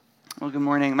Well, good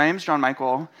morning. My name is John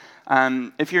Michael.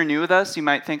 If you're new with us, you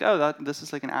might think, this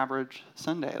is like an average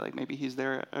Sunday. Like maybe he's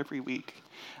there every week.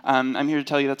 I'm here to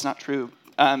tell you that's not true.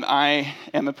 I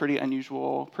am a pretty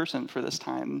unusual person for this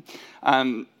time.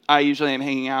 I usually am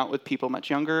hanging out with people much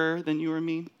younger than you or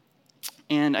me.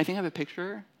 And I think I have a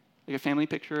picture, like a family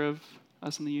picture of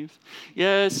us and the youth.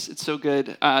 Yes, it's so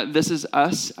good. This is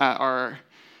us at our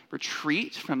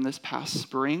retreat from this past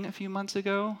spring a few months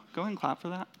ago. Go ahead and clap for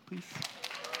that, please.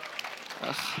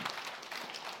 Ugh.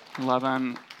 Love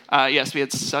them. Yes, we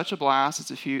had such a blast.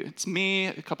 It's me,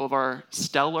 a couple of our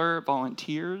stellar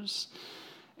volunteers,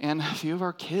 and a few of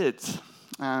our kids.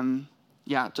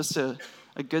 Just a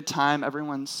good time.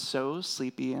 Everyone's so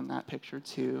sleepy in that picture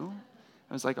too.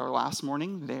 It was like our last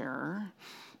morning there,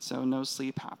 so no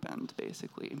sleep happened,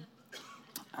 basically.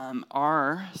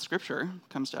 Our scripture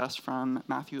comes to us from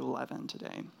Matthew 11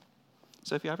 today.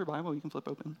 So if you have your Bible, you can flip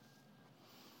open.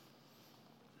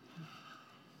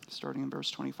 Starting in verse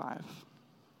 25.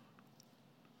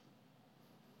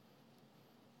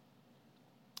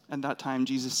 At that time,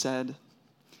 Jesus said,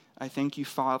 "I thank you,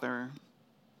 Father,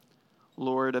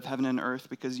 Lord of heaven and earth,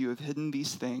 because you have hidden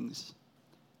these things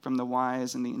from the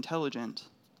wise and the intelligent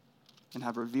and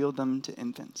have revealed them to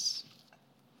infants.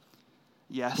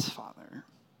 Yes, Father,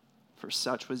 for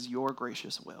such was your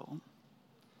gracious will.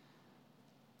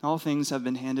 All things have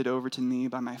been handed over to me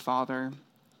by my Father,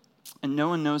 and no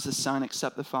one knows the Son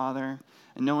except the Father,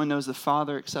 and no one knows the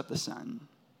Father except the Son,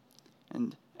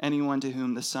 and anyone to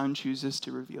whom the Son chooses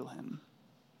to reveal him.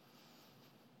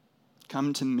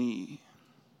 Come to me,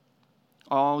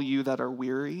 all you that are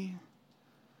weary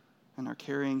and are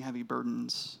carrying heavy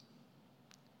burdens,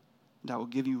 and I will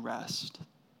give you rest.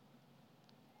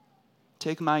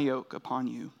 Take my yoke upon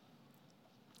you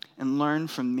and learn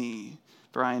from me,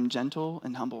 for I am gentle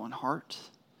and humble in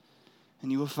heart,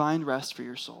 and you will find rest for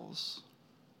your souls.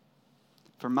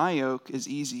 For my yoke is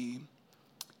easy,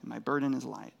 and my burden is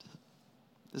light."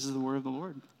 This is the word of the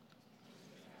Lord.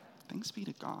 Thanks be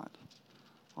to God.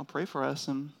 I'll pray for us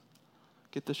and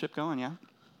get the ship going, yeah?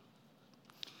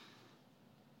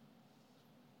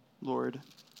 Lord,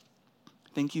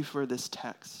 thank you for this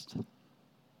text.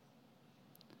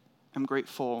 I'm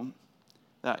grateful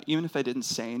that even if I didn't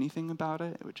say anything about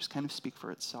it, it would just kind of speak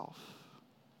for itself.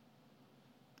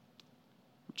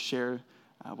 Share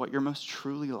what you're most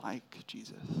truly like,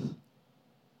 Jesus.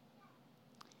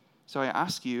 So I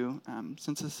ask you,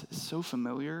 since this is so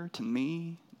familiar to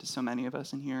me, to so many of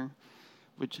us in here,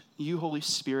 would you, Holy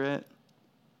Spirit,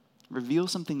 reveal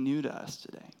something new to us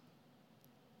today?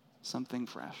 Something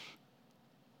fresh.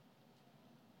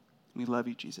 We love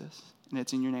you, Jesus. And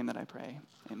it's in your name that I pray.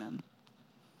 Amen.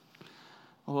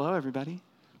 Well, hello, everybody.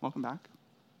 Welcome back.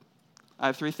 I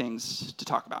have 3 things to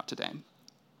talk about today.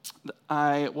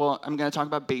 I'm going to talk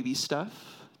about baby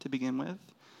stuff to begin with.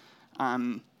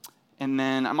 And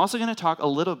then I'm also going to talk a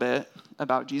little bit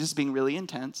about Jesus being really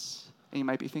intense. And you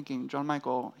might be thinking, John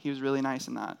Michael, he was really nice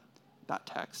in that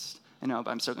text. I know,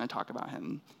 but I'm still going to talk about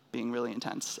him being really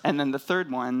intense. And then the third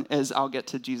one is I'll get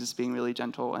to Jesus being really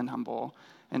gentle and humble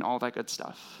and all that good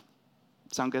stuff.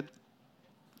 Sound good?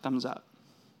 Thumbs up.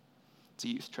 It's a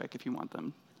youth trick if you want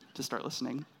them to start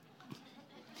listening.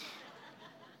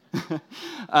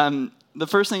 The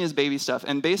first thing is baby stuff.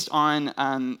 And based on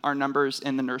our numbers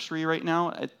in the nursery right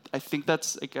now, I think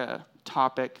that's like a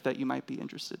topic that you might be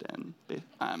interested in.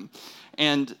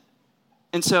 And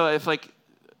so if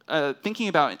thinking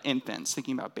about infants,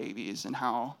 thinking about babies and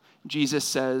how Jesus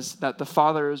says that the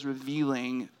Father is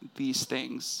revealing these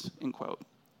things, in quote,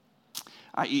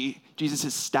 i.e.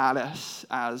 Jesus' status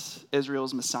as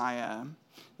Israel's Messiah,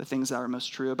 the things that are most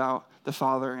true about the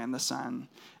Father and the Son.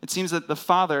 It seems that the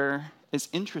Father is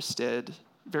interested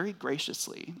very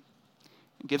graciously.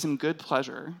 It gives him good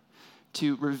pleasure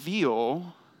to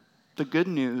reveal the good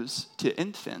news to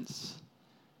infants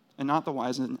and not the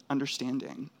wise and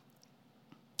understanding.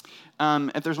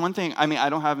 If there's one thing, I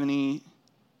don't have any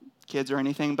kids or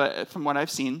anything, but from what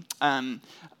I've seen,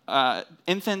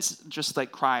 infants just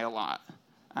cry a lot.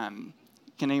 Can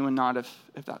anyone nod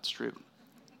if that's true?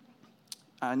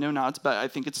 No nods, but I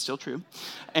think it's still true.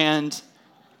 And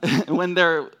when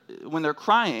they're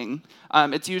crying,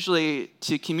 it's usually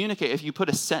to communicate. If you put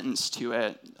a sentence to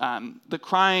it, the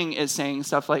crying is saying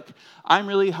stuff like, "I'm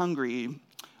really hungry,"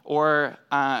 or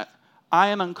 "I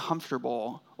am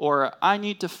uncomfortable," or "I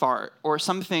need to fart," or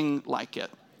something like it.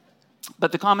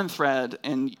 But the common thread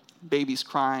in babies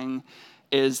crying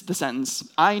is the sentence,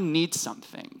 "I need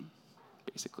something,"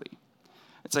 basically.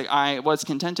 It's like, I was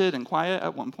contented and quiet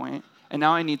at one point, and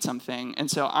now I need something. And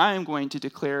so I am going to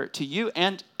declare to you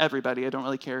and everybody, I don't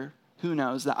really care who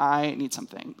knows, that I need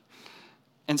something.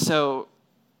 And so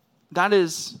that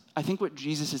is, I think, what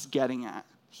Jesus is getting at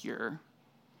here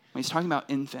when he's talking about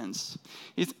infants.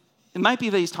 It might be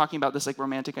that he's talking about this like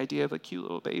romantic idea of like cute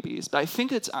little babies, but I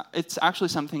think it's actually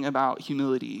something about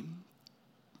humility.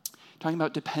 Talking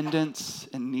about dependence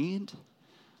and need.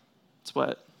 It's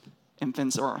what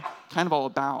infants are kind of all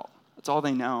about. It's all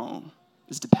they know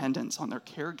is dependence on their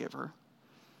caregiver.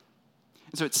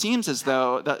 And so it seems as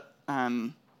though that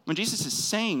when Jesus is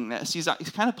saying this, he's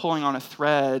kind of pulling on a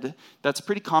thread that's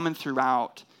pretty common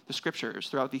throughout the scriptures,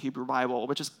 throughout the Hebrew Bible,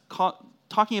 which is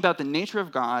talking about the nature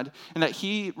of God and that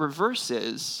he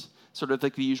reverses sort of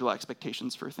like the usual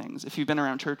expectations for things. If you've been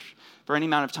around church for any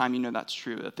amount of time, you know that's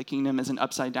true, that the kingdom is an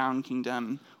upside-down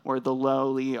kingdom where the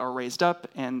lowly are raised up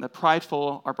and the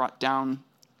prideful are brought down.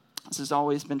 This has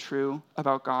always been true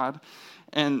about God.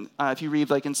 And if you read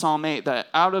like in Psalm 8, that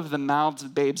out of the mouths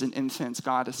of babes and infants,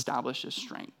 God establishes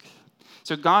strength.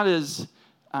 So God is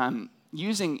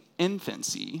using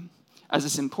infancy as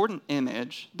this important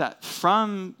image that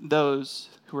from those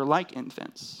who are like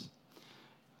infants,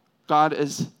 God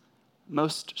is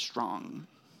most strong.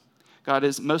 God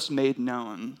is most made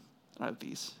known of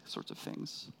these sorts of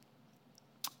things.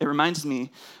 It reminds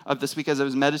me of this week as I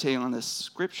was meditating on this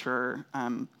scripture.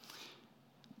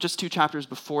 Just 2 chapters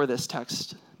before this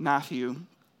text, Matthew,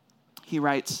 he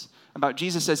writes about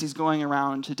Jesus as he's going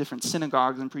around to different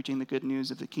synagogues and preaching the good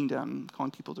news of the kingdom,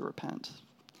 calling people to repent.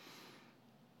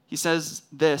 He says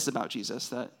this about Jesus,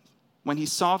 that when he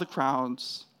saw the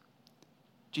crowds,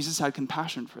 Jesus had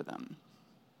compassion for them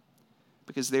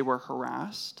because they were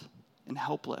harassed and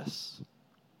helpless,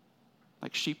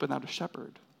 like sheep without a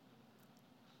shepherd.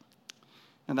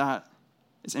 And that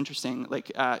is interesting.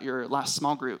 Like at your last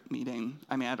small group meeting,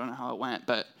 I mean, I don't know how it went,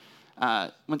 but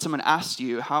when someone asked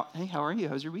you, hey, how are you?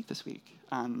 How's your week this week?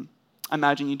 I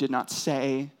imagine you did not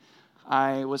say,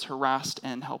 I was harassed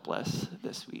and helpless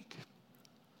this week.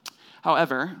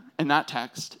 However, in that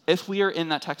text, if we are in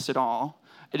that text at all,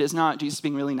 it is not Jesus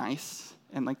being really nice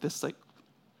and like this like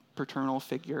paternal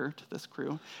figure to this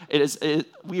crew.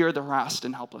 We are the harassed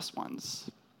and helpless ones.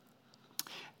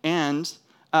 And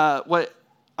what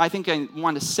I think I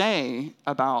want to say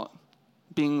about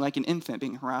being like an infant,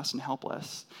 being harassed and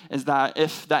helpless, is that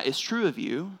if that is true of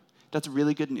you, that's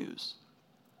really good news.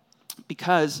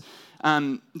 Because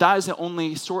that is the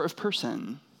only sort of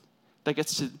person that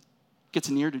gets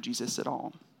near to Jesus at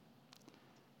all.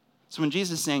 So when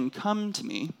Jesus is saying, come to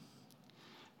me,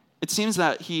 it seems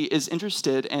that he is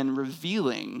interested in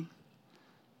revealing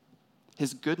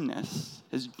his goodness,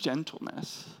 his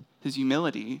gentleness, his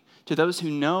humility to those who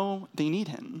know they need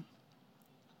him.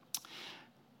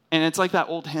 And it's like that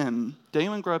old hymn. Did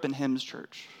anyone grow up in hymns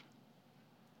church?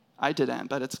 I didn't,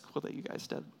 but it's cool that you guys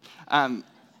did.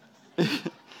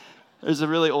 There's a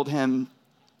really old hymn,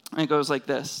 and it goes like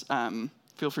this.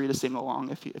 Feel free to sing along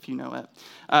if you know it.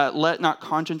 Let not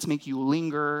conscience make you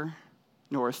linger,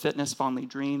 nor fitness fondly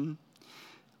dream.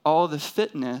 All the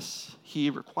fitness he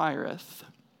requireth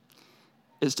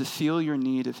is to feel your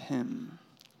need of him.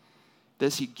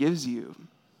 This he gives you.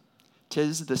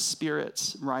 'Tis the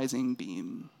Spirit's rising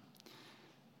beam.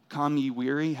 Come ye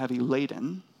weary, heavy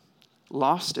laden,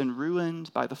 lost and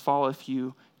ruined by the fall. If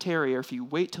you tarry or if you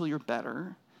wait till you're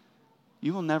better,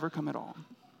 you will never come at all.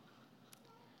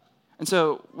 And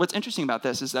so what's interesting about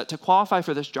this is that to qualify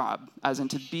for this job, as in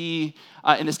to be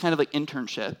in this kind of like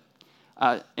internship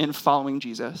in following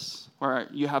Jesus, where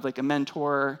you have like a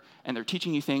mentor and they're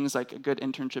teaching you things like a good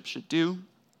internship should do,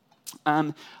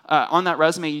 on that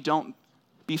resume, you don't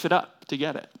beef it up to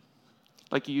get it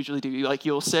like you usually do.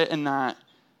 You'll sit in that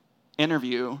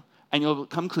interview and you'll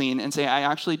come clean and say, I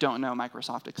actually don't know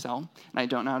Microsoft Excel and I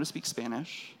don't know how to speak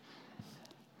Spanish.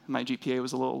 My GPA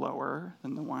was a little lower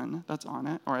than the one that's on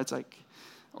it, or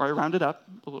I rounded up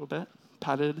a little bit,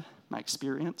 padded my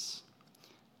experience.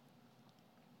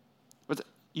 But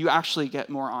you actually get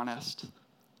more honest.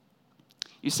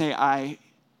 You say, I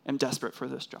am desperate for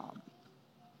this job.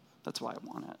 That's why I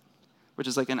want it, which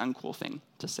is like an uncool thing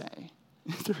to say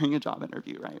during a job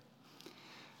interview,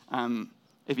 right?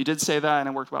 If you did say that and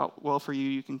it worked well for you,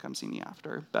 you can come see me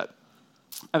after. But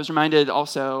I was reminded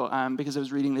also, because I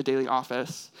was reading the Daily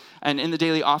Office, and in the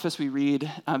Daily Office we read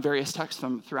various texts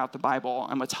from throughout the Bible,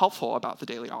 and what's helpful about the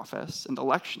Daily Office and the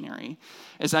lectionary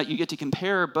is that you get to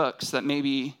compare books that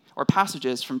maybe, or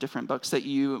passages from different books that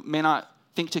you may not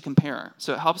think to compare.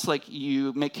 So it helps like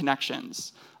you make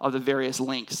connections of the various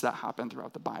links that happen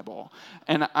throughout the Bible.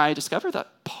 And I discovered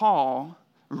that Paul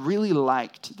really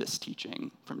liked this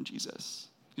teaching from Jesus.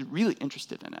 He's really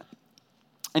interested in it.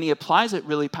 And he applies it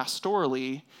really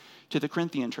pastorally to the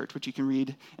Corinthian church, which you can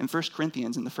read in 1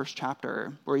 Corinthians in the first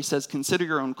chapter, where he says, consider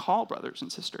your own call, brothers and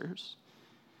sisters.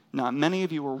 Not many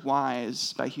of you were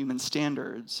wise by human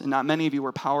standards, and not many of you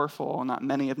were powerful, not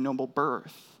many of noble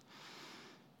birth.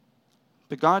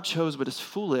 But God chose what is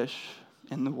foolish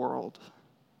in the world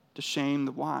to shame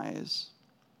the wise.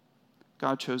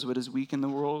 God chose what is weak in the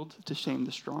world to shame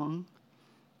the strong.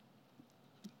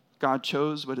 God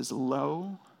chose what is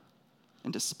low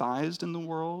and despised in the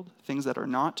world, things that are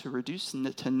not, to reduce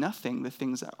to nothing the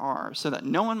things that are, so that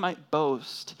no one might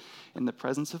boast in the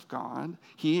presence of God.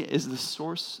 He is the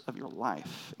source of your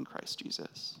life in Christ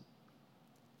Jesus,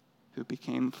 who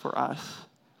became for us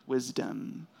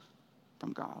wisdom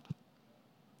from God,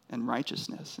 and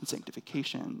righteousness and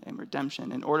sanctification and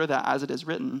redemption, in order that, as it is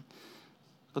written,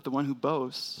 let the one who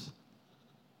boasts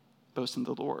boast in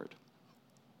the Lord.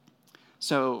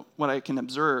 So what I can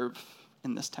observe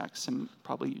in this text, and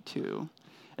probably you too,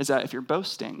 is that if you're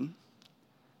boasting,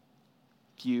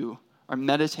 you are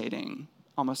meditating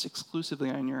almost exclusively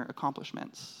on your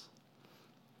accomplishments,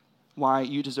 why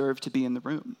you deserve to be in the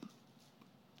room.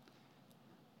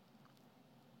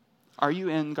 Are you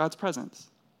in God's presence,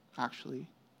 actually?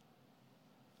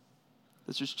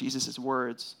 That's just Jesus'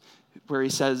 words, where he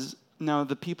says, no,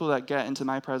 the people that get into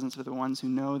my presence are the ones who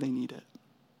know they need it,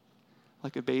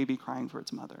 like a baby crying for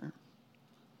its mother.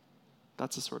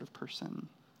 That's the sort of person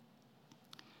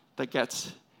that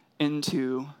gets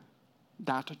into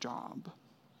that job.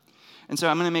 And so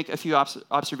I'm going to make a few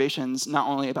observations, not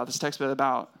only about this text, but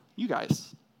about you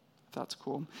guys, if that's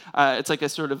cool. It's like a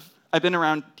sort of, I've been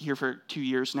around here for 2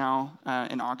 years now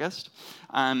in August.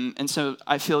 And so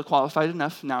I feel qualified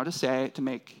enough now to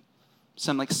make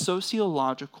some like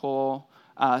sociological,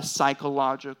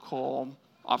 psychological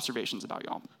observations about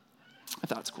y'all, if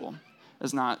that's cool.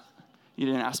 It's not, you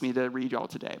didn't ask me to read y'all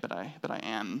today, but I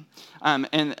am.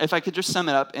 And if I could just sum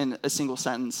it up in a single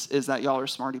sentence, is that y'all are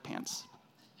smarty pants.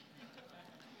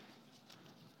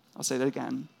 I'll say that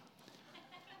again.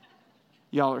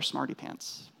 Y'all are smarty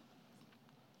pants.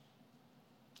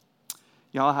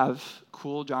 Y'all have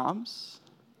cool jobs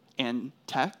and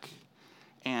tech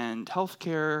and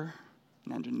healthcare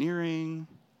and engineering.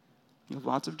 You have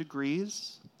lots of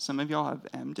degrees. Some of y'all have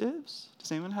MDivs.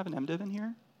 Does anyone have an MDiv in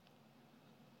here?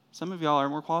 Some of y'all are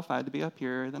more qualified to be up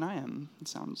here than I am, it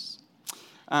sounds.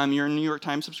 You're New York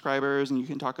Times subscribers, and you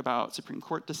can talk about Supreme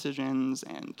Court decisions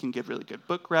and can give really good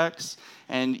book recs,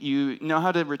 and you know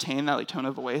how to retain that like tone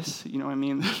of voice, you know what I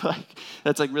mean? Like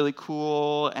that's like really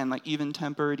cool and like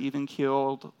even-tempered,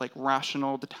 even-keeled, like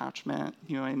rational detachment,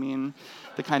 you know what I mean?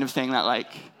 The kind of thing that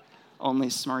like only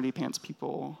smarty pants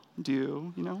people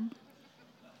do, you know?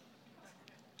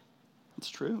 It's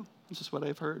true. It's just what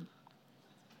I've heard.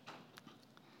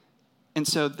 And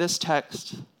so this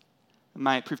text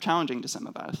might prove challenging to some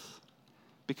of us,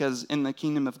 because in the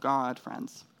kingdom of God,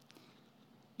 friends,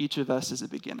 each of us is a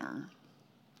beginner.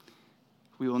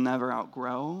 We will never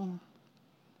outgrow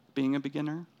being a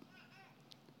beginner.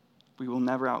 We will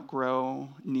never outgrow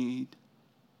need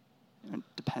and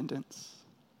dependence.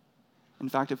 In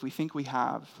fact, if we think we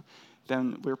have,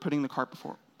 then we're putting the cart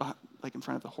like in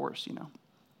front of the horse, you know.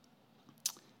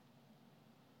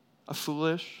 A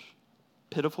foolish,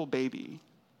 pitiful baby,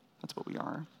 that's what we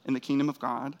are, in the kingdom of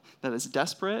God, that is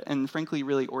desperate and frankly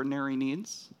really ordinary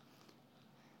needs.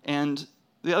 And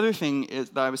the other thing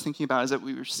that I was thinking about is that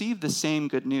we receive the same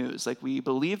good news, like we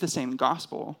believe the same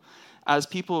gospel as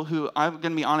people who, I'm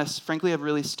going to be honest, frankly have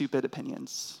really stupid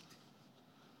opinions.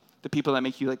 The people that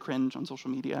make you like cringe on social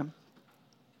media.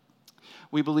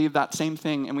 We believe that same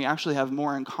thing, and we actually have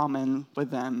more in common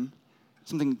with them,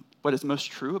 what is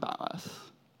most true about us.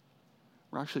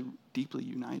 We're actually deeply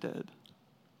united.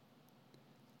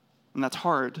 And that's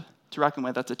hard to reckon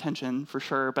with. That's a tension for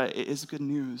sure, but it is good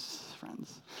news,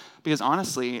 friends. Because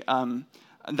honestly,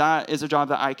 that is a job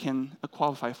that I can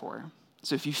qualify for.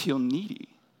 So if you feel needy,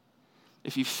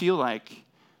 if you feel like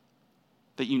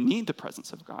that you need the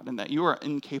presence of God and that you are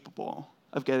incapable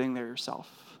of getting there yourself,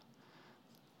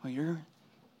 well, you're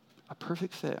a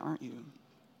perfect fit, aren't you?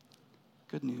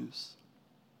 Good news.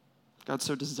 God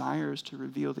so desires to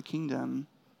reveal the kingdom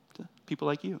to people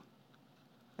like you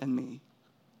and me.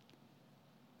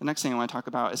 The next thing I want to talk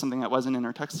about is something that wasn't in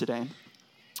our text today,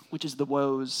 which is the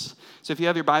woes. So if you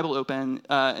have your Bible open,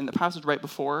 in the passage right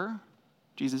before,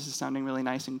 Jesus is sounding really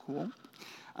nice and cool.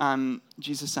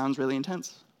 Jesus sounds really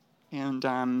intense. And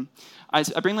I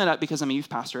bring that up because I'm a youth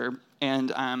pastor,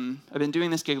 and I've been doing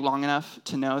this gig long enough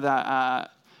to know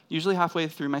that usually halfway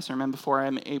through my sermon, before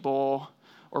I'm able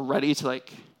or ready to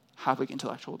like have like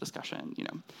intellectual discussion, you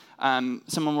know,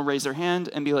 someone will raise their hand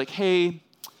and be like, hey,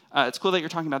 it's cool that you're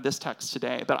talking about this text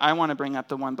today, but I want to bring up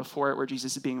the one before it where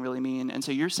Jesus is being really mean. And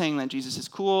so you're saying that Jesus is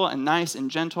cool and nice and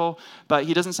gentle, but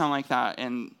he doesn't sound like that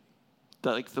in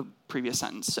the previous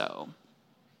sentence. So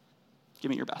give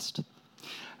me your best.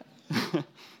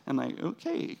 I'm like,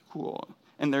 okay, cool.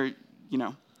 And they're,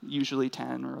 usually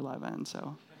 10 or 11,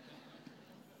 so.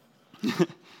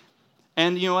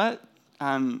 And you know what?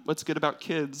 What's good about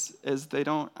kids is they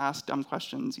don't ask dumb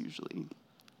questions usually.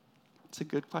 It's a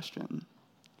good question.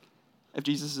 If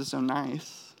Jesus is so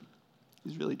nice,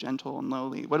 he's really gentle and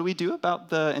lowly, what do we do about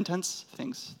the intense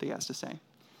things that he has to say?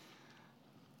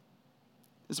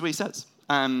 This is what he says.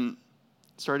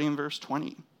 Starting in verse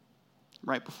 20,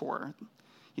 right before.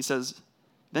 He says,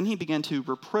 "Then he began to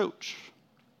reproach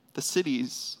the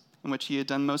cities in which he had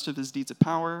done most of his deeds of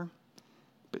power,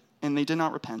 and they did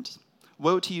not repent.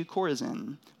 Woe to you,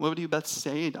 Chorazin! Woe to you,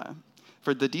 Bethsaida!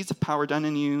 For the deeds of power done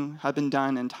in you have been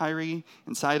done in Tyre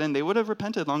and Sidon. They would have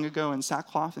repented long ago in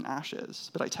sackcloth and ashes.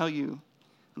 But I tell you,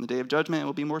 on the day of judgment, it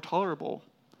will be more tolerable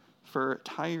for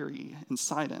Tyre and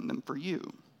Sidon than for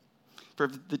you. For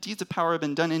if the deeds of power have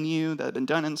been done in you that have been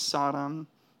done in Sodom,"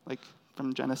 like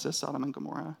from Genesis, Sodom and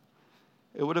Gomorrah,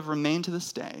 "it would have remained to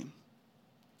this day.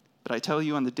 But I tell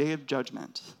you, on the day of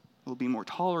judgment, it will be more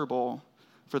tolerable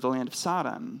for the land of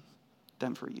Sodom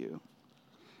than for you."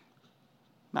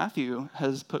 Matthew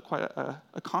has put quite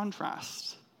a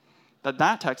contrast.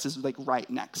 That text is like right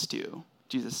next to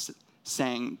Jesus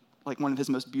saying like one of his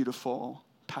most beautiful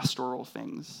pastoral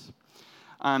things.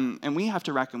 And we have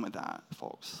to reckon with that,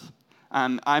 folks.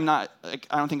 I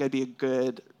don't think I'd be a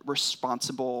good,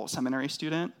 responsible seminary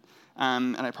student.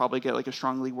 And I'd probably get like a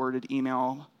strongly worded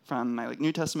email from my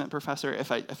New Testament professor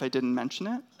if I didn't mention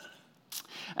it.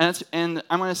 And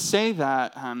I want to say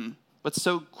that what's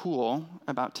so cool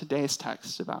about today's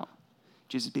text about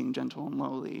Jesus being gentle and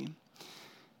lowly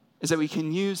is that we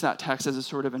can use that text as a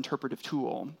sort of interpretive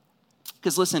tool.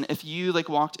 Because listen, if you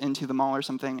walked into the mall or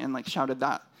something and shouted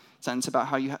that sentence about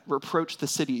how you reproach the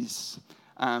cities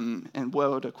and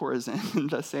woe to Chorazin and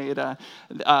Bethsaida,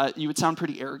 you would sound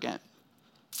pretty arrogant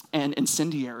and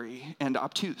incendiary and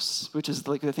obtuse, which is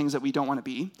the things that we don't want to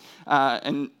be.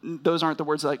 And those aren't the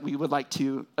words that we would like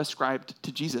to ascribe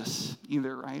to Jesus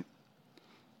either, right?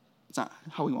 It's not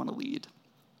how we want to lead.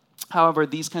 However,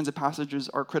 these kinds of passages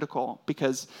are critical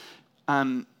because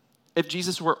if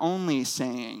Jesus were only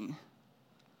saying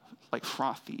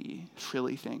frothy,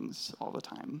 frilly things all the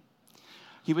time,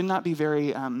 he would not be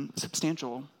very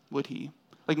substantial, would he?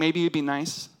 Maybe it'd be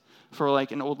nice for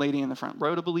an old lady in the front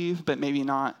row to believe, but maybe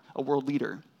not a world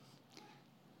leader.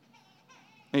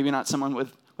 Maybe not someone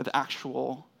with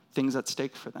actual things at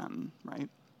stake for them, right?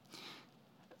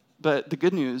 But the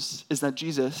good news is that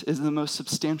Jesus is the most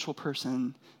substantial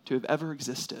person to have ever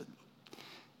existed.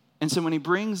 And so when he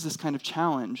brings this kind of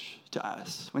challenge to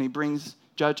us, when he brings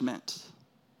judgment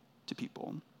to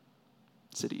people,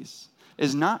 cities,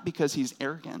 is not because he's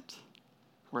arrogant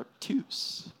or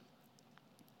obtuse.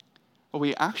 What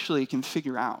we actually can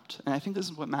figure out, and I think this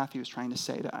is what Matthew is trying to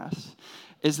say to us,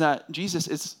 is that Jesus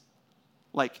is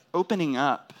opening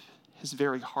up his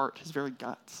very heart, his very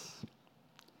guts,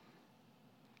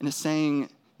 and is saying,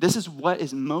 this is what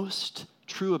is most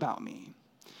true about me.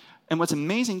 And what's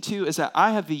amazing too is that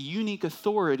I have the unique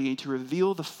authority to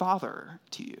reveal the Father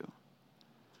to you.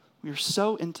 We are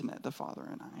so intimate, the Father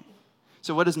and I.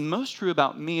 So what is most true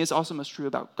about me is also most true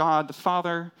about God, the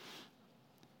Father.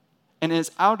 And it is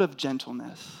out of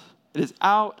gentleness, it is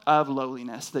out of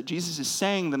lowliness that Jesus is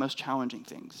saying the most challenging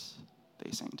things that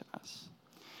he's saying to us.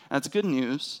 And that's good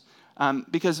news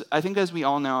because I think, as we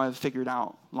all know, I've figured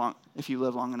out, if you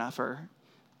live long enough or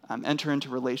enter into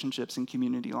relationships and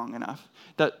community long enough,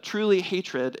 that truly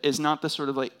hatred is not the sort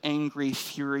of angry,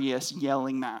 furious,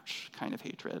 yelling match kind of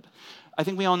hatred. I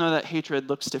think we all know that hatred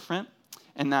looks different,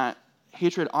 and that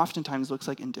hatred oftentimes looks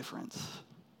like indifference,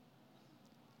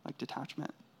 like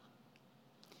detachment.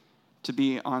 To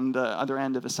be on the other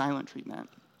end of a silent treatment,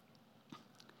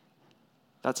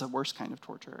 that's a worse kind of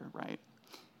torture, right?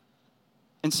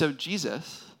 And so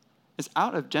Jesus is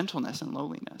out of gentleness and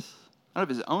lowliness, out of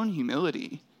his own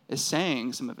humility, is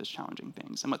saying some of his challenging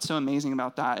things. And what's so amazing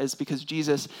about that is because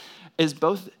Jesus is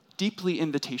both deeply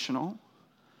invitational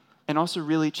and also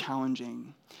really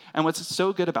challenging. And what's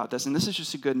so good about this, and this is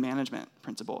just a good management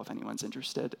principle if anyone's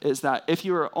interested, is that if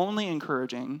you are only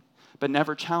encouraging but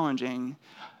never challenging,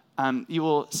 you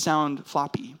will sound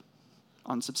floppy,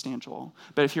 unsubstantial.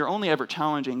 But if you're only ever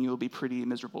challenging, you will be pretty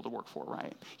miserable to work for,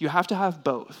 right? You have to have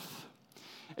both.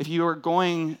 If you are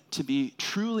going to be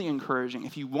truly encouraging,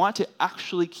 if you want to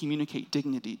actually communicate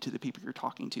dignity to the people you're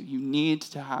talking to, you need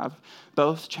to have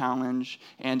both challenge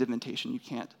and invitation. You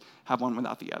can't have one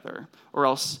without the other, or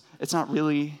else it's not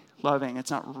really loving, it's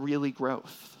not really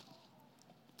growth.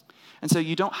 And so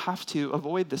you don't have to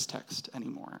avoid this text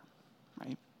anymore,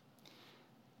 right?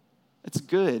 It's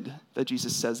good that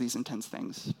Jesus says these intense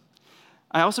things.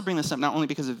 I also bring this up not only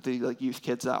because of the youth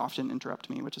kids that often interrupt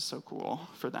me, which is so cool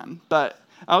for them, but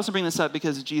I also bring this up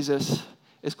because Jesus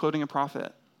is quoting a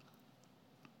prophet.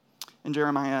 In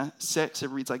Jeremiah 6, it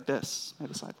reads like this. I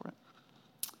have a slide for it.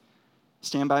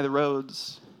 Stand by the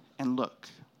roads and look,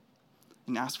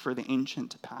 and ask for the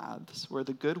ancient paths where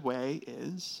the good way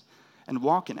is, and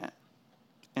walk in it,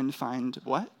 and find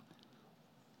what?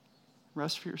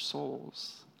 Rest for your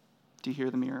souls. Do you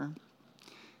hear the mirror?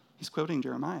 He's quoting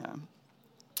Jeremiah.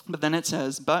 But then it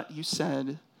says, but you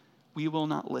said, we will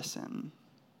not listen.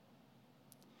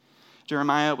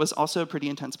 Jeremiah was also a pretty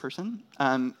intense person.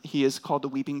 He is called the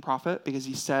weeping prophet because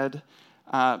he said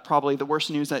probably the worst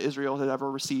news that Israel had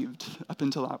ever received up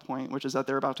until that point, which is that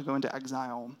they're about to go into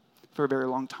exile for a very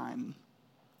long time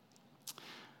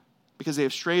because they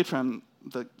have strayed from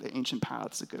the ancient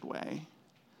paths, the good way.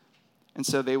 And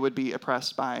so they would be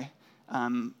oppressed by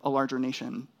a larger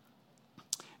nation.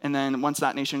 And then once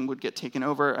that nation would get taken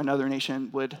over, another nation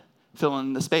would fill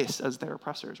in the space as their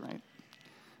oppressors, right?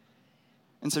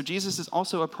 And so Jesus is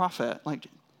also a prophet, like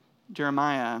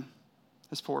Jeremiah,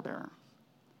 his forebearer.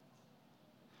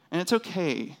 And it's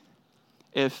okay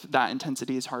if that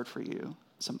intensity is hard for you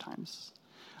sometimes.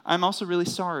 I'm also really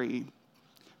sorry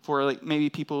for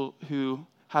maybe people who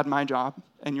had my job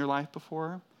in your life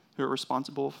before, who are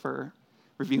responsible for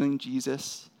revealing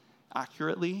Jesus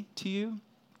accurately to you,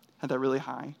 had that really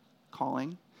high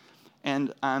calling,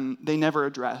 and they never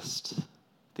addressed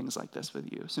things like this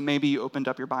with you. So maybe you opened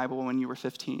up your Bible when you were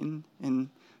 15 in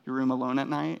your room alone at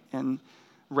night and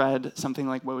read something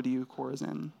like Woe to You,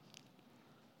 Chorazin,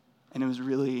 and it was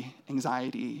really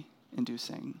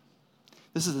anxiety-inducing.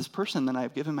 This is this person that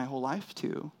I've given my whole life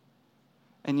to,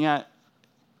 and yet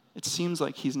it seems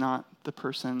like he's not the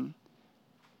person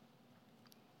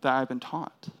that I've been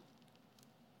taught.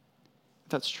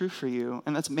 If that's true for you,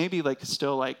 and that's maybe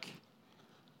still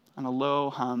on a low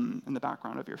hum in the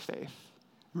background of your faith,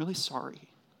 I'm really sorry.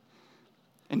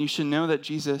 And you should know that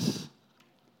Jesus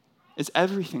is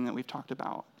everything that we've talked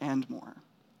about and more.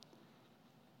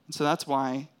 And so that's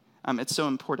why it's so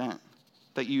important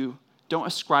that you don't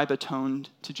ascribe a tone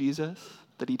to Jesus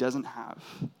that he doesn't have.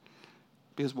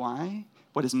 Because why?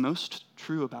 What is most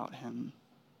true about him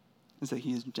is that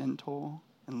he is gentle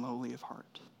and lowly of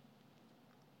heart.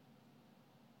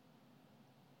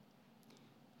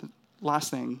 The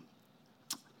last thing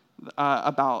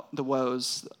about the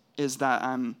woes is that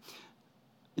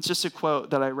it's just a quote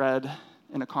that I read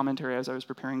in a commentary as I was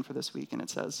preparing for this week, and it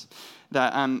says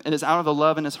that it is out of the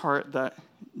love in his heart that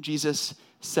Jesus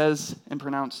says and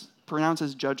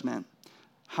pronounces judgment.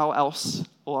 How else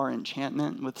will our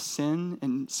enchantment with sin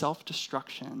and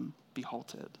self-destruction be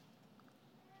halted?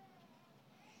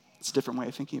 It's a different way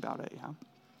of thinking about it, yeah?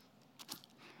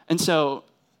 And so,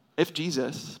 if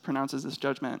Jesus pronounces this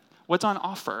judgment, what's on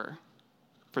offer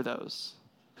for those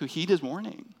who heed his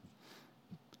warning?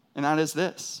 And that is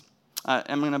this.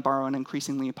 I'm going to borrow an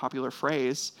increasingly popular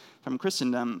phrase from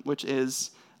Christendom, which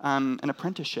is an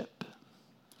apprenticeship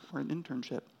or an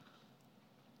internship.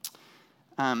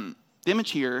 The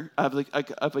image here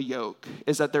of a yoke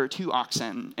is that there are two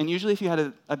oxen. And usually if you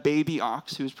had a baby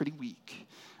ox who was pretty weak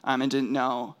and didn't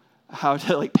know how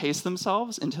to pace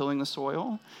themselves in tilling the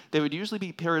soil, they would usually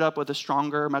be paired up with a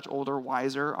stronger, much older,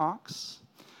 wiser ox.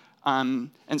 And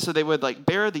so they would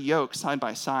bear the yoke side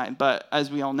by side. But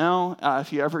as we all know,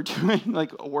 if you're ever doing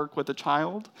work with a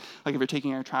child, if you're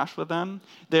taking your trash with them,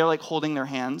 they're holding their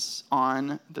hands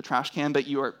on the trash can, but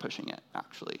you are pushing it,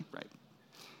 actually, right?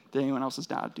 Did anyone else's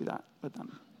dad do that with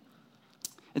them?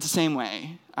 It's the same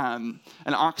way. An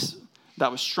ox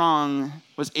that was strong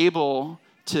was able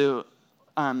to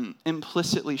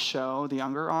implicitly show the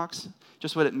younger ox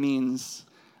just what it means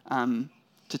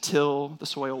to till the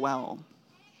soil well,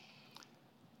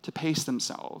 to pace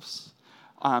themselves.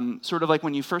 Sort of like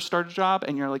when you first start a job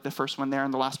and you're the first one there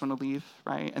and the last one to leave,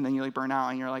 right? And then you burn out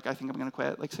and you're I think I'm going to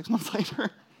quit 6 months later.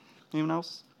 Anyone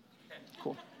else?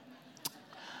 Cool.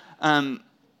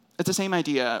 It's the same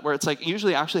idea where it's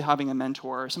usually actually having a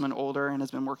mentor, someone older and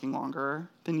has been working longer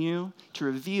than you, to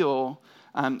reveal,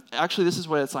 actually this is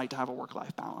what it's like to have a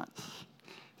work-life balance.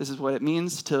 This is what it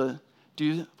means to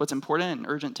do what's important and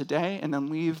urgent today and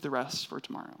then leave the rest for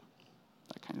tomorrow,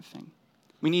 that kind of thing.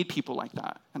 We need people like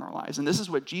that in our lives. And this is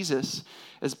what Jesus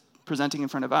is presenting in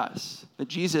front of us, that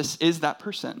Jesus is that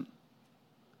person,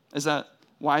 is that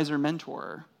wiser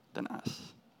mentor than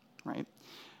us, right?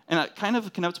 And that kind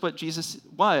of connotes what Jesus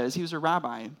was. He was a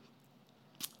rabbi.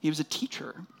 He was a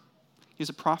teacher. He was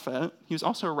a prophet. He was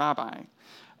also a rabbi.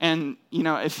 And,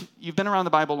 if you've been around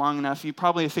the Bible long enough, you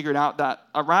probably have figured out that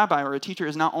a rabbi or a teacher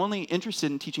is not only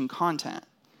interested in teaching content,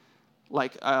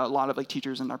 like a lot of like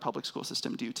teachers in our public school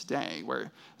system do today,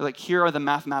 where like here are the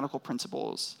mathematical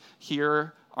principles,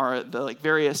 here are the like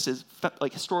various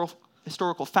like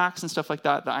historical facts and stuff like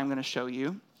that I'm going to show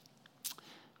you.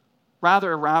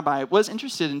 Rather, a rabbi was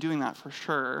interested in doing that for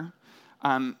sure,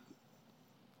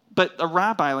 but a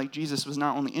rabbi like Jesus was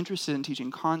not only interested in teaching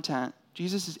content.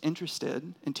 Jesus is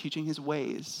interested in teaching his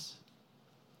ways,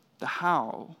 the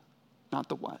how, not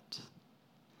the what.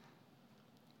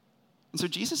 And so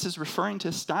Jesus is referring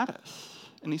to status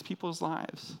in these people's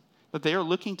lives, that they are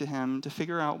looking to him to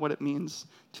figure out what it means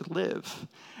to live.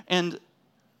 And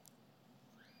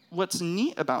what's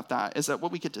neat about that is that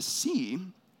what we get to see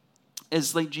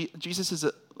is like Jesus'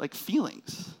 like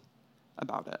feelings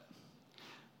about it.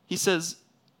 He says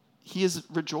he is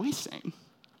rejoicing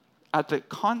at the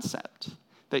concept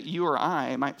that you or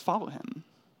I might follow him.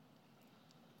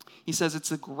 He says it's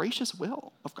the gracious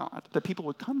will of God that people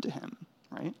would come to him,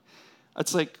 right?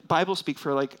 It's like Bible speak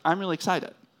for like, I'm really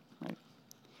excited, right?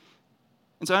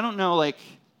 And so I don't know, like,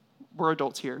 we're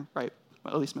adults here, right?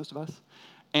 Well, at least most of us.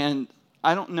 And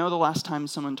I don't know the last time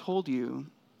someone told you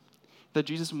that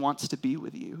Jesus wants to be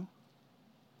with you.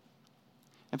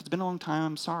 If it's been a long time,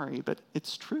 I'm sorry, but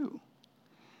it's true.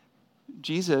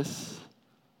 Jesus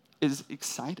is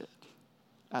excited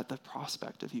at the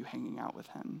prospect of you hanging out with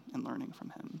him and learning from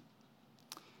him.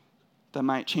 That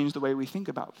might change the way we think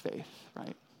about faith,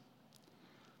 right?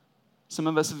 Some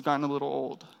of us have gotten a little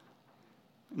old,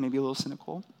 maybe a little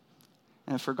cynical,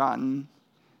 and have forgotten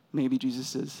maybe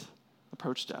Jesus'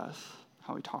 approach to us,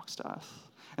 how he talks to us.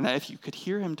 And that if you could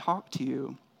hear him talk to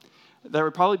you, there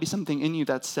would probably be something in you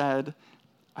that said,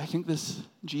 I think this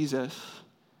Jesus,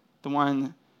 the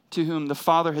one to whom the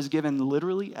Father has given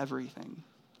literally everything,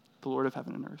 the Lord of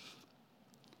heaven and earth,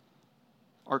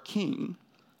 our King,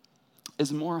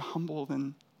 is more humble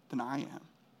than I am.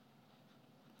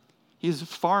 He is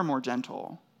far more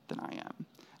gentle than I am.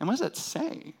 And what does that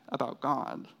say about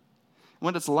God?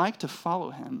 What it's like to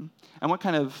follow him, and what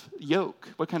kind of yoke,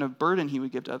 what kind of burden he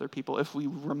would give to other people if we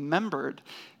remembered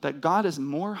that God is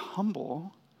more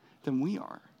humble than we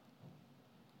are.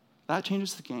 That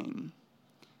changes the game.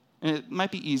 And it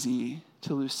might be easy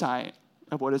to lose sight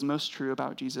of what is most true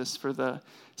about Jesus for the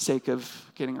sake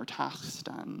of getting our tasks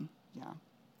done. Yeah.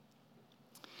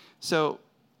 So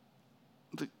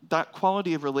that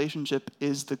quality of relationship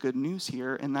is the good news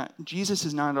here, in that Jesus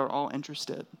is not at all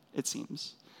interested, it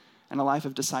seems, in a life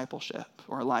of discipleship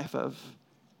or a life of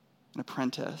an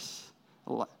apprentice,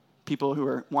 people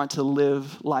who want to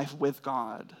live life with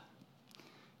God.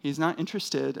 He's not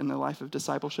interested in a life of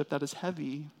discipleship that is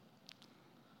heavy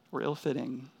or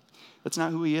ill-fitting. That's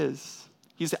not who he is.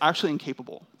 He's actually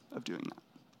incapable of doing that,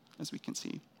 as we can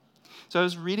see. So I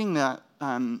was reading that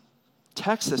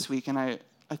text this week, and I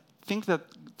think that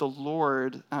the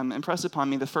Lord impressed upon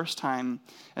me the first time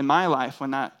in my life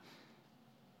when that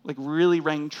like really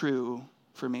rang true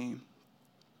for me.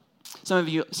 Some of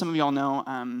you all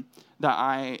know that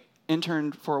I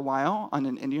interned for a while on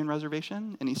an Indian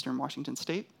reservation in eastern Washington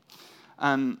state.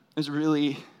 It was a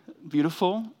really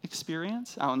beautiful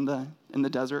experience out in the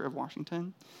desert of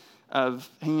Washington, of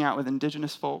hanging out with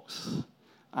indigenous folks,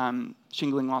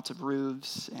 shingling lots of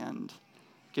roofs, and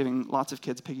giving lots of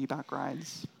kids piggyback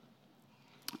rides,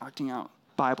 acting out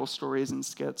Bible stories and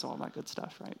skits, all that good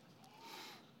stuff, right?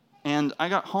 And I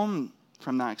got home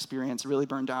from that experience really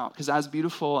burned out, because as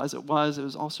beautiful as it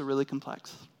was also really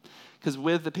complex. Because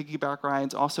with the piggyback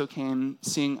rides also came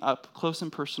seeing up close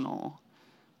and personal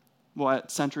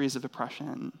what centuries of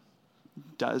oppression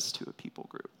does to a people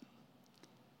group.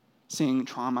 Seeing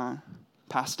trauma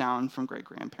passed down from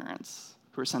great-grandparents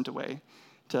who are sent away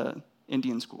to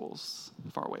Indian schools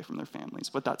far away from their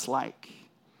families, what that's like,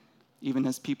 even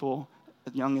as people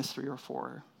as young as 3 or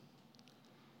 4.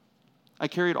 I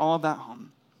carried all of that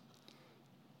home.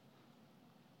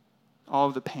 All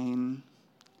of the pain,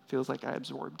 feels like I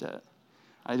absorbed it.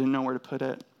 I didn't know where to put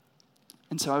it.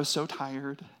 And so I was so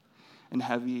tired and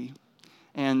heavy,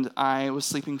 and I was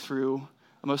sleeping through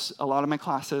a lot of my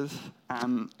classes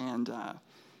and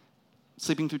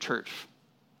sleeping through church.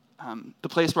 The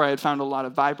place where I had found a lot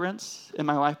of vibrance in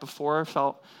my life before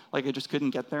felt like I just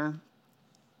couldn't get there.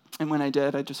 And when I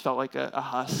did, I just felt like a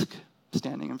husk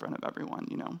standing in front of everyone,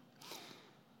 you know.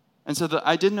 And so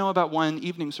I did know about one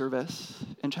evening service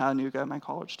in Chattanooga, my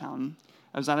college town.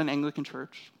 I was at an Anglican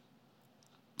church.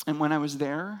 And when I was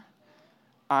there,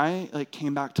 I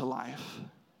came back to life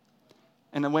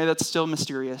in a way that's still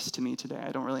mysterious to me today.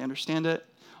 I don't really understand it.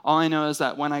 All I know is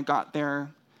that when I got there,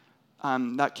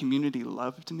 that community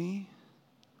loved me.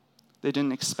 They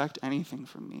didn't expect anything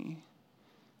from me.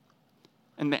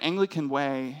 And the Anglican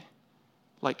way,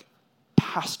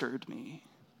 pastored me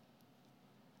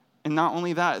And not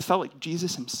only that, it felt like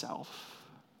Jesus himself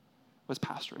was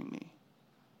pastoring me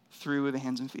through the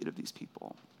hands and feet of these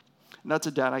people. And that's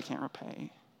a debt I can't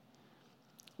repay.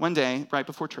 One day, right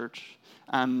before church,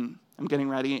 I'm getting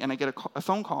ready, and I get a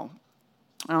phone call.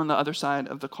 And on the other side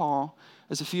of the call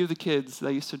is a few of the kids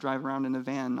that used to drive around in a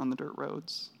van on the dirt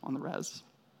roads on the res.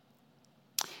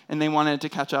 And they wanted to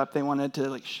catch up. They wanted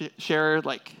to share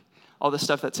all the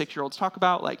stuff that 6-year-olds talk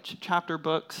about, like chapter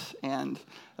books, and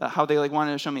how they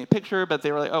wanted to show me a picture, but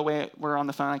they were like, "Oh wait, we're on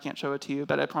the phone. I can't show it to you,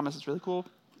 but I promise it's really cool,"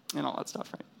 and all that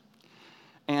stuff, right?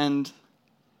 And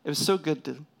it was so good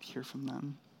to hear from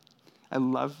them. I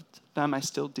loved them. I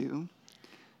still do.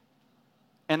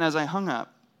 And as I hung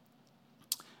up,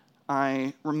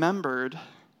 I remembered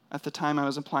at the time I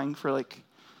was applying for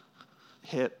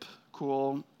hip,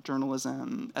 cool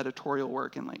journalism, editorial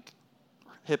work in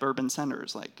hip urban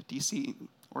centers like DC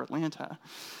or Atlanta,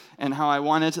 and how I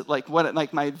wanted to,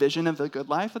 my vision of the good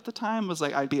life at the time was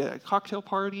I'd be at a cocktail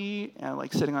party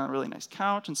and sitting on a really nice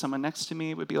couch, and someone next to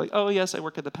me would be like, "Oh yes, I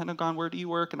work at the Pentagon. Where do you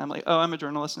work?" And I'm like, "Oh, I'm a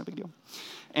journalist. No big deal."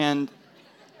 And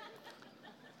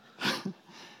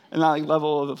and that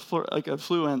level of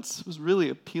affluence was really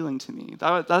appealing to me.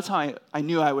 That's how I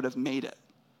knew I would have made it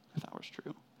if that was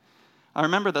true. I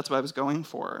remember that's what I was going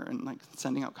for and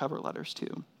sending out cover letters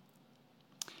to.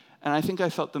 And I think I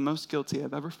felt the most guilty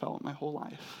I've ever felt in my whole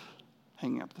life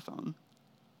hanging up the phone.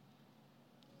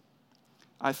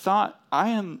 I thought, I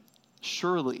am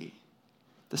surely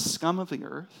the scum of the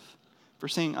earth for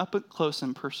seeing up close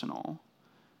and personal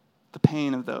the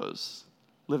pain of those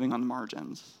living on the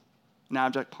margins in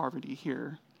abject poverty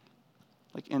here,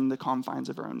 in the confines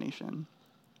of our own nation.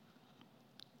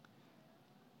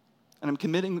 And I'm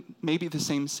committing maybe the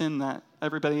same sin that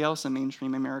everybody else in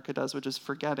mainstream America does, which is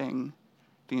forgetting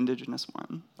the indigenous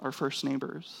one, our first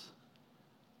neighbors.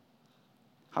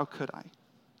 How could I?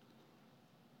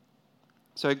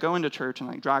 So I go into church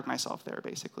and drag myself there,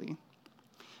 basically.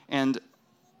 And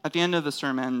at the end of the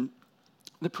sermon,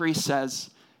 the priest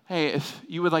says, "Hey, if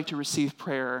you would like to receive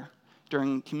prayer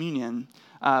during communion,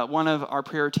 one of our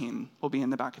prayer team will be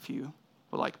in the back if you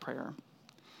would like prayer."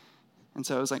 And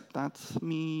so I was like, "That's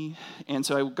me." And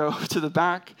so I go to the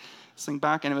back, sing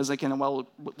back, and it was in a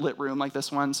well-lit room like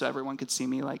this one, so everyone could see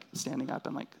me standing up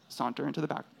and saunter into the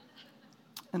back.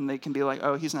 And they can be like,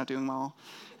 "Oh, he's not doing well."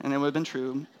 And it would have been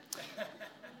true.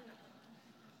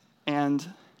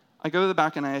 And I go to the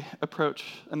back and I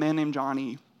approach a man named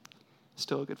Johnny,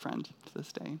 still a good friend to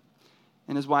this day.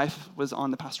 And his wife was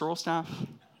on the pastoral staff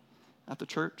at the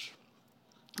church,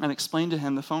 and explained to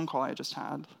him the phone call I just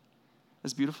had,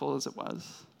 as beautiful as it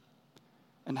was,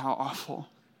 and how awful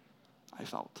I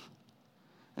felt.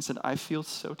 I said, "I feel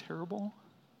so terrible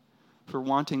for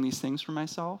wanting these things for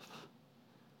myself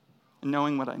and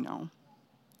knowing what I know."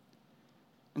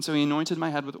 And so he anointed my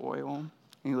head with oil, and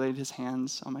he laid his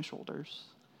hands on my shoulders,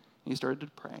 and he started to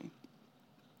pray.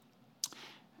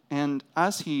 And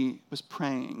as he was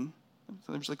praying,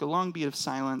 there was a long beat of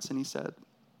silence, and he said,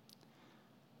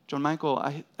 "John Michael,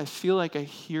 I feel like I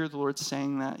hear the Lord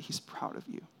saying that he's proud of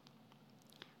you."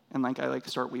 And I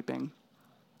start weeping.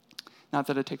 Not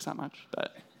that it takes that much,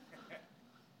 but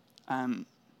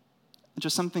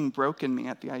just something broke in me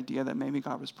at the idea that maybe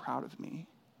God was proud of me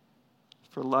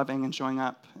for loving and showing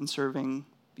up and serving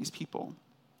these people.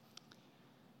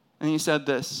 And he said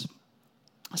this,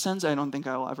 a sentence I don't think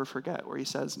I'll ever forget, where he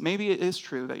says, "Maybe it is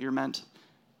true that you're meant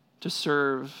to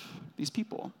serve these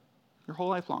people your whole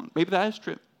life long. Maybe that is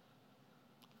true.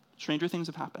 Stranger things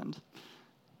have happened."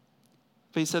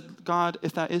 But he said, "God,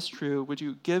 if that is true, would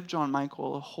you give John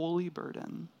Michael a holy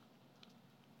burden?"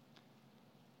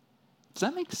 Does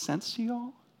that make sense to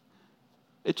y'all?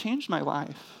 It changed my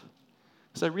life,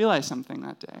 because I realized something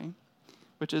that day,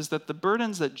 which is that the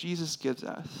burdens that Jesus gives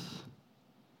us,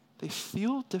 they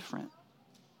feel different.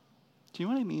 Do you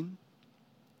know what I mean?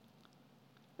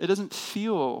 It doesn't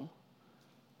feel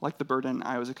like the burden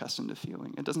I was accustomed to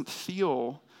feeling. It doesn't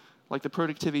feel like the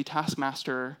productivity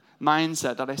taskmaster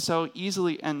mindset that I so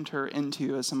easily enter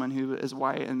into as someone who is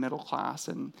white and middle class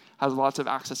and has lots of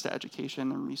access to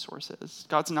education and resources.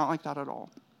 God's not like that at all.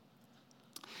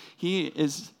 He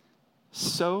is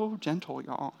so gentle,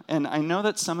 y'all. And I know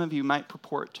that some of you might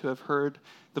purport to have heard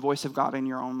the voice of God in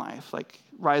your own life,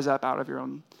 rise up out of your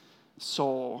own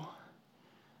soul.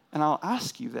 And I'll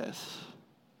ask you this.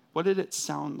 What did it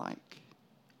sound like?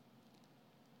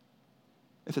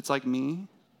 If it's like me,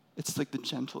 it's the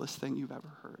gentlest thing you've ever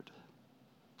heard.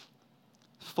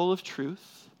 Full of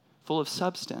truth, full of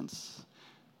substance,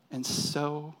 and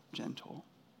so gentle.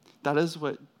 That is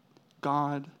what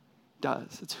God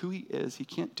does. It's who he is. He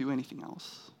can't do anything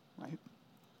else, right?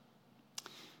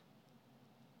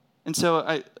 And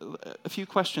so a few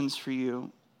questions for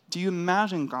you. Do you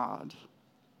imagine God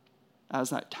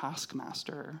as that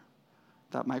taskmaster,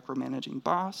 that micromanaging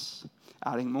boss,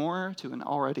 adding more to an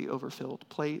already overfilled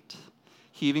plate,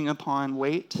 heaving upon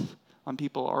weight on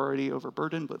people already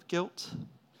overburdened with guilt,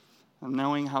 and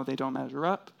knowing how they don't measure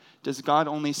up? Does God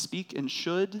only speak in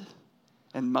should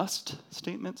and must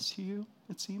statements to you,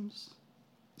 it seems?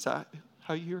 Is that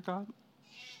how you hear God?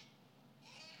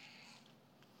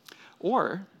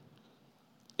 Or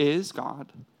is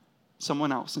God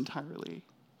someone else entirely?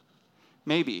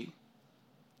 Maybe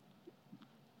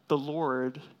the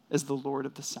Lord is the Lord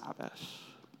of the Sabbath,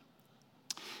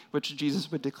 which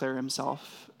Jesus would declare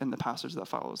himself in the passage that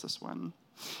follows this one.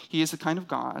 He is the kind of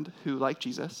God who, like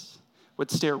Jesus,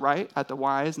 would stare right at the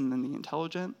wise and then the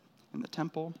intelligent in the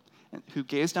temple, and who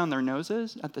gaze down their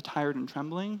noses at the tired and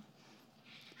trembling,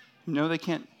 who know they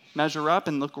can't measure up,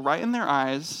 and look right in their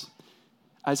eyes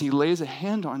as he lays a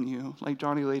hand on you, like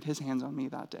Johnny laid his hands on me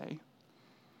that day,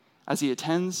 as he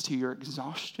attends to your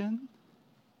exhaustion,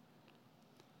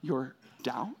 your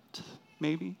doubt,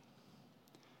 maybe,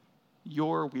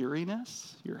 your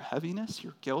weariness, your heaviness,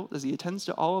 your guilt, as he attends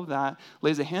to all of that,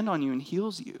 lays a hand on you and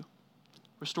heals you,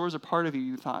 restores a part of you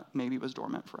you thought maybe was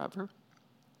dormant forever,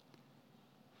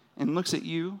 and looks at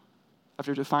you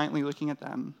after defiantly looking at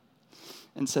them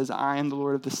and says, I am the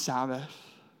Lord of the Sabbath.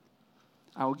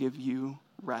 I will give you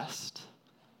rest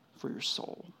for your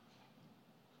soul.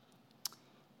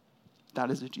 That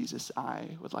is a Jesus I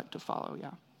would like to follow,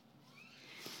 yeah.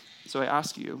 So I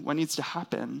ask you, what needs to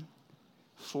happen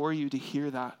for you to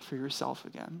hear that for yourself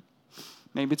again?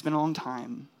 Maybe it's been a long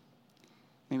time.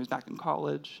 Maybe it's back in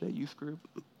college, a youth group.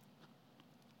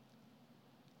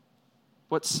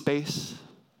 What space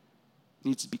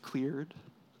needs to be cleared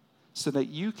so that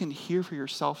you can hear for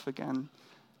yourself again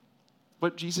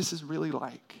what Jesus is really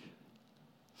like?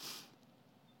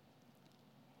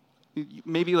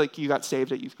 Maybe like you got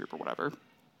saved at youth group or whatever.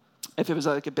 If it was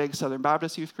like a big Southern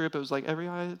Baptist youth group, it was like every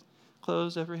eye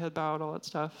closed, every head bowed, all that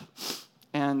stuff.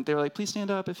 And they were like, please stand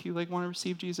up if you like want to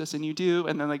receive Jesus, and you do.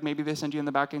 And then like maybe they send you in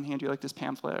the back and hand you like this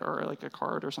pamphlet or like a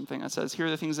card or something that says, here are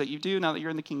the things that you do now that you're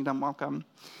in the kingdom. Welcome.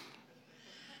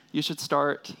 You should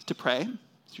start to pray. You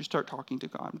should start talking to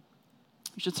God.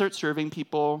 You should start serving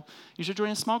people. You should join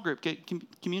a small group, get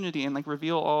community, and like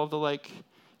reveal all the like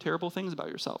terrible things about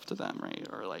yourself to them, right?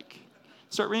 Or like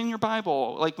start reading your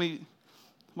Bible. Like we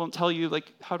won't tell you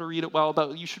like how to read it well,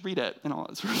 but you should read it and all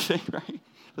that sort of thing, right?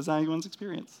 That's not anyone's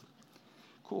experience.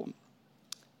 Cool.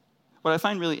 What I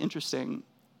find really interesting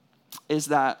is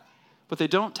that what they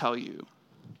don't tell you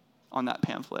on that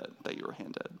pamphlet that you were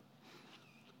handed,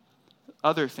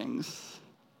 other things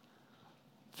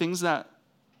that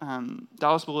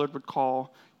Dallas Willard would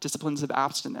call disciplines of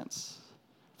abstinence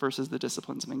versus the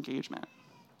disciplines of engagement.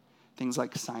 Things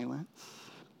like silence,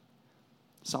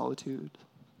 solitude,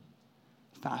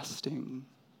 fasting,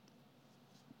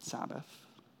 Sabbath,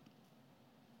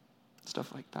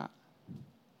 stuff like that.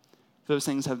 Those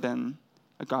things have been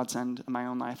a godsend in my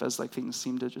own life as like things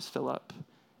seem to just fill up,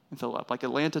 like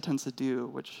Atlanta tends to do,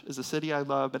 which is a city I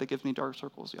love, but it gives me dark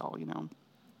circles, y'all, you know.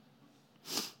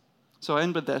 So I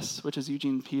end with this, which is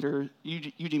Eugene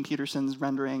Peterson's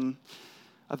rendering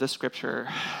of the scripture,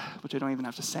 which I don't even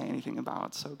have to say anything about.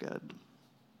 It's so good.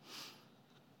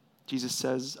 Jesus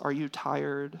says, are you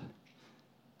tired,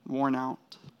 worn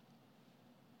out,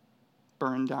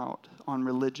 burned out on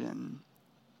religion?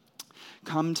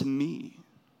 Come to me.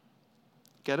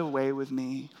 Get away with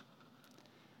me,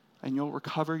 and you'll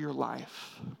recover your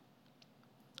life.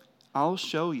 I'll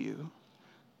show you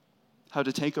how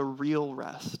to take a real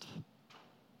rest.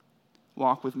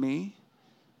 Walk with me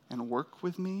and work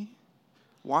with me.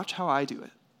 Watch how I do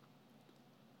it.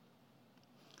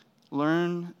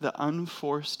 Learn the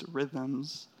unforced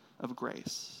rhythms of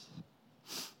grace.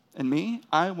 And me,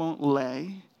 I won't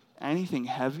lay anything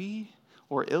heavy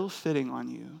or ill-fitting on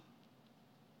you.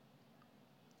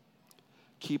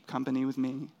 Keep company with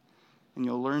me, and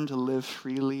you'll learn to live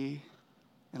freely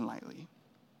and lightly.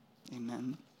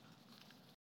 Amen.